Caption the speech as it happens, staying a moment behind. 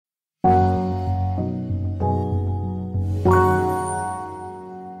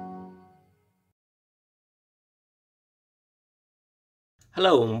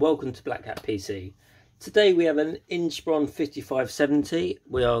Hello and welcome to Black Hat PC. Today we have an Inspiron 5570.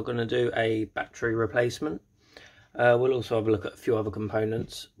 We are going to do a battery replacement. We'll also have a look at a few other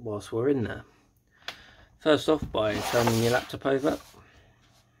components whilst we're in there. First off, by turning your laptop over.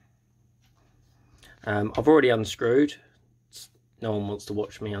 I've already unscrewed. No one wants to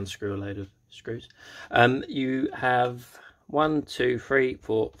watch me unscrew a load of screws. You have 1, 2, 3,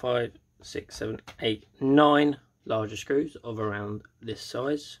 4, 5, 6, 7, 8, 9 larger screws of around this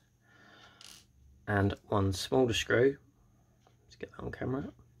size, and one smaller screw. Let's get that on camera.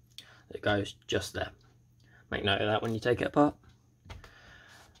 That goes just there. Make note of that when you take it apart.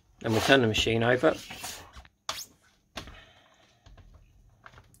 Then we'll turn the machine over,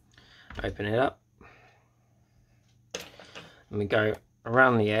 open it up, and we go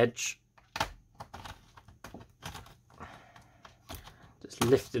around the edge, just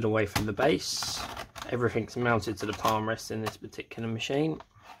lift it away from the base. Everything's mounted to the palm rest in this particular machine.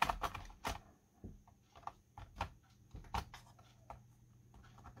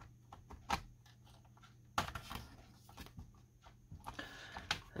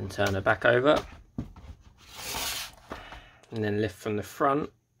 And turn it back over. And then lift from the front.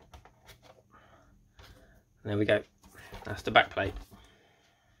 And there we go. That's the back plate.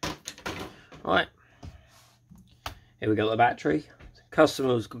 Right. Here we got the battery.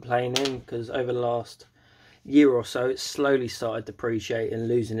 Customer was complaining because over the last year or so it's slowly started depreciating,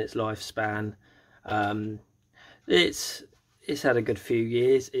 losing its lifespan. It's had a good few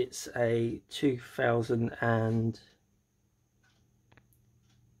years. It's a 2000 and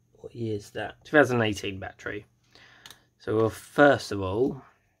what year is that? 2018 battery. So we'll first of all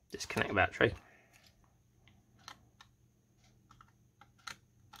disconnect the battery.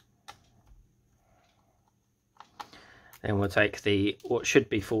 Then we'll take the, what should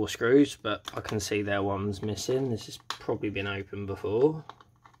be 4 screws, but I can see there one's missing. This has probably been opened before.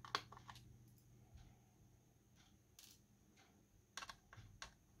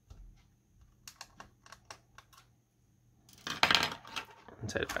 And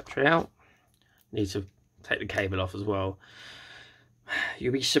take the battery out. Need to take the cable off as well.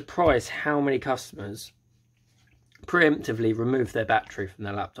 You'll be surprised how many customers preemptively remove their battery from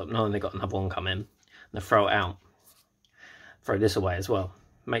their laptop knowing they've got another one coming, and they throw it out. Throw this away as well.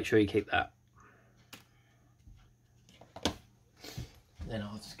 Make sure you keep that. Then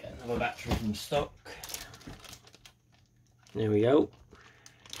I'll just get another battery from stock. There we go.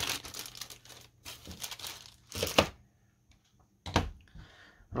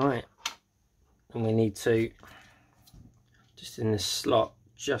 Right, and we need to, just in this slot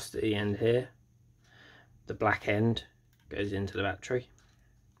just at the end here, the black end goes into the battery.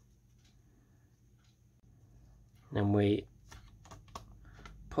 Then we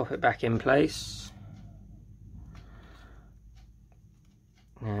pop it back in place,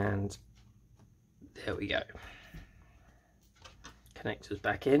 and there we go. Connectors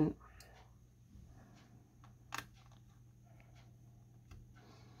back in.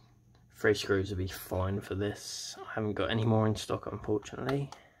 Three screws will be fine for this. I haven't got any more in stock, unfortunately.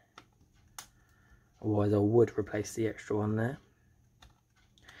 Otherwise I would replace the extra one there.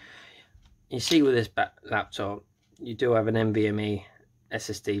 You see with this laptop, you do have an NVMe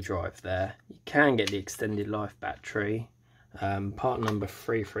SSD drive there. You can get the extended life battery, part number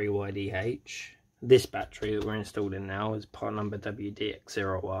 33YDH. This battery that we're installing now is part number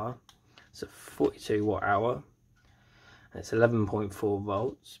WDX0R. It's a 42 watt hour. It's 11.4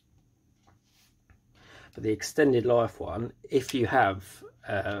 volts. For the extended life one, if you have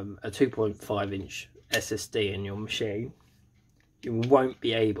a 2.5 inch SSD in your machine, you won't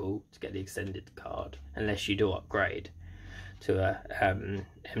be able to get the extended card unless you do upgrade to a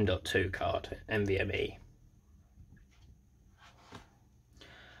M.2 card, NVMe.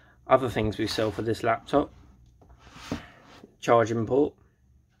 Other things we sell for this laptop: charging port.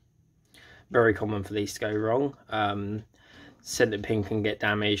 Very common for these to go wrong. Center pin can get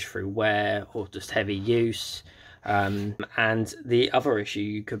damaged through wear or just heavy use. And the other issue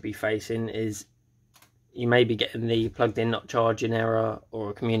you could be facing is you may be getting the plugged in not charging error or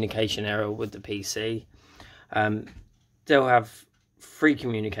a communication error with the PC. They'll have 3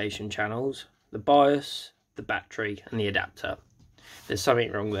 communication channels: the BIOS, the battery and the adapter. If there's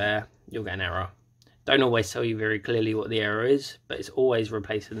something wrong there, you'll get an error. Don't always tell you very clearly what the error is, but it's always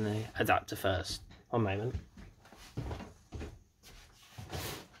replacing the adapter first. One moment.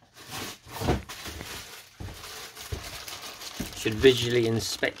 Should visually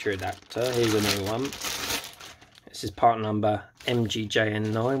inspect your adapter. Here's a new one. This is part number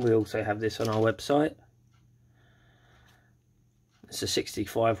MGJN9. We also have this on our website. It's a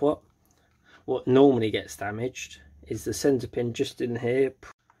 65 watt. What normally gets damaged is the centre pin just in here.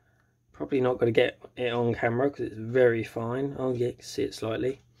 Probably not going to get it on camera because it's very fine. Oh yeah, you can see it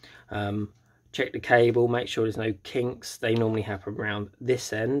slightly. Check the cable, make sure there's no kinks. They normally happen around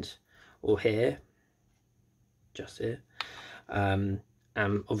this end or here, just here.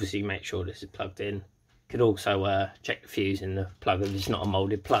 Obviously make sure this is plugged in. You could also check the fuse in the plug if it's not a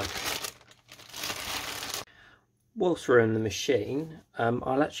moulded plug. Whilst we're in the machine,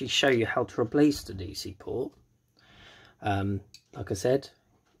 I'll actually show you how to replace the DC port. Like I said,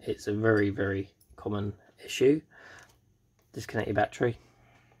 it's a very, very common issue. Disconnect your battery.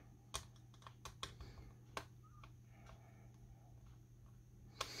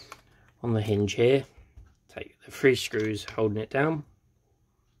 On the hinge here, take the 3 screws holding it down.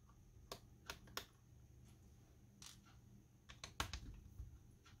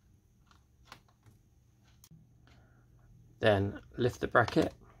 Then lift the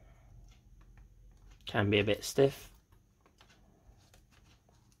bracket. Can be a bit stiff.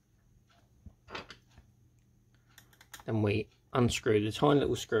 Then we unscrew the tiny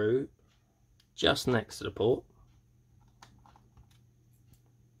little screw just next to the port.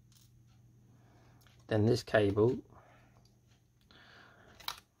 Then this cable,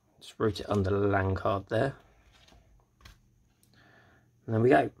 just route it under the LAN card there. And there we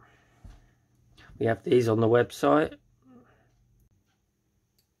go. We have these on the website.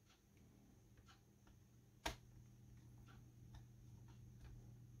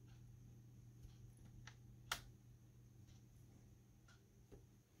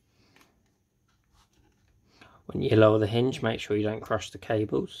 When you lower the hinge, make sure you don't crush the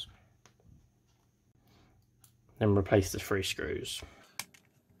cables. Then replace the 3 screws.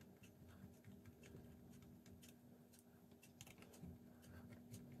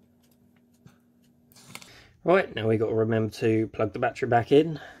 Right, now we've got to remember to plug the battery back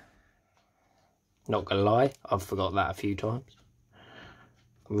in. Not gonna lie, I've forgot that a few times.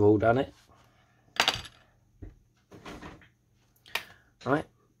 We've all done it. Right,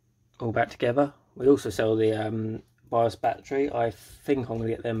 all back together. We also sell the BIOS battery. I think I'm going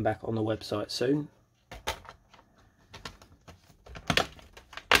to get them back on the website soon.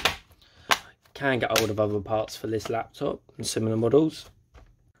 Can get hold of other parts for this laptop and similar models.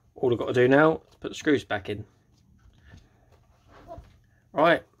 All I've got to do now is put the screws back in.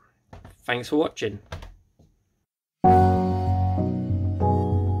 Right, thanks for watching.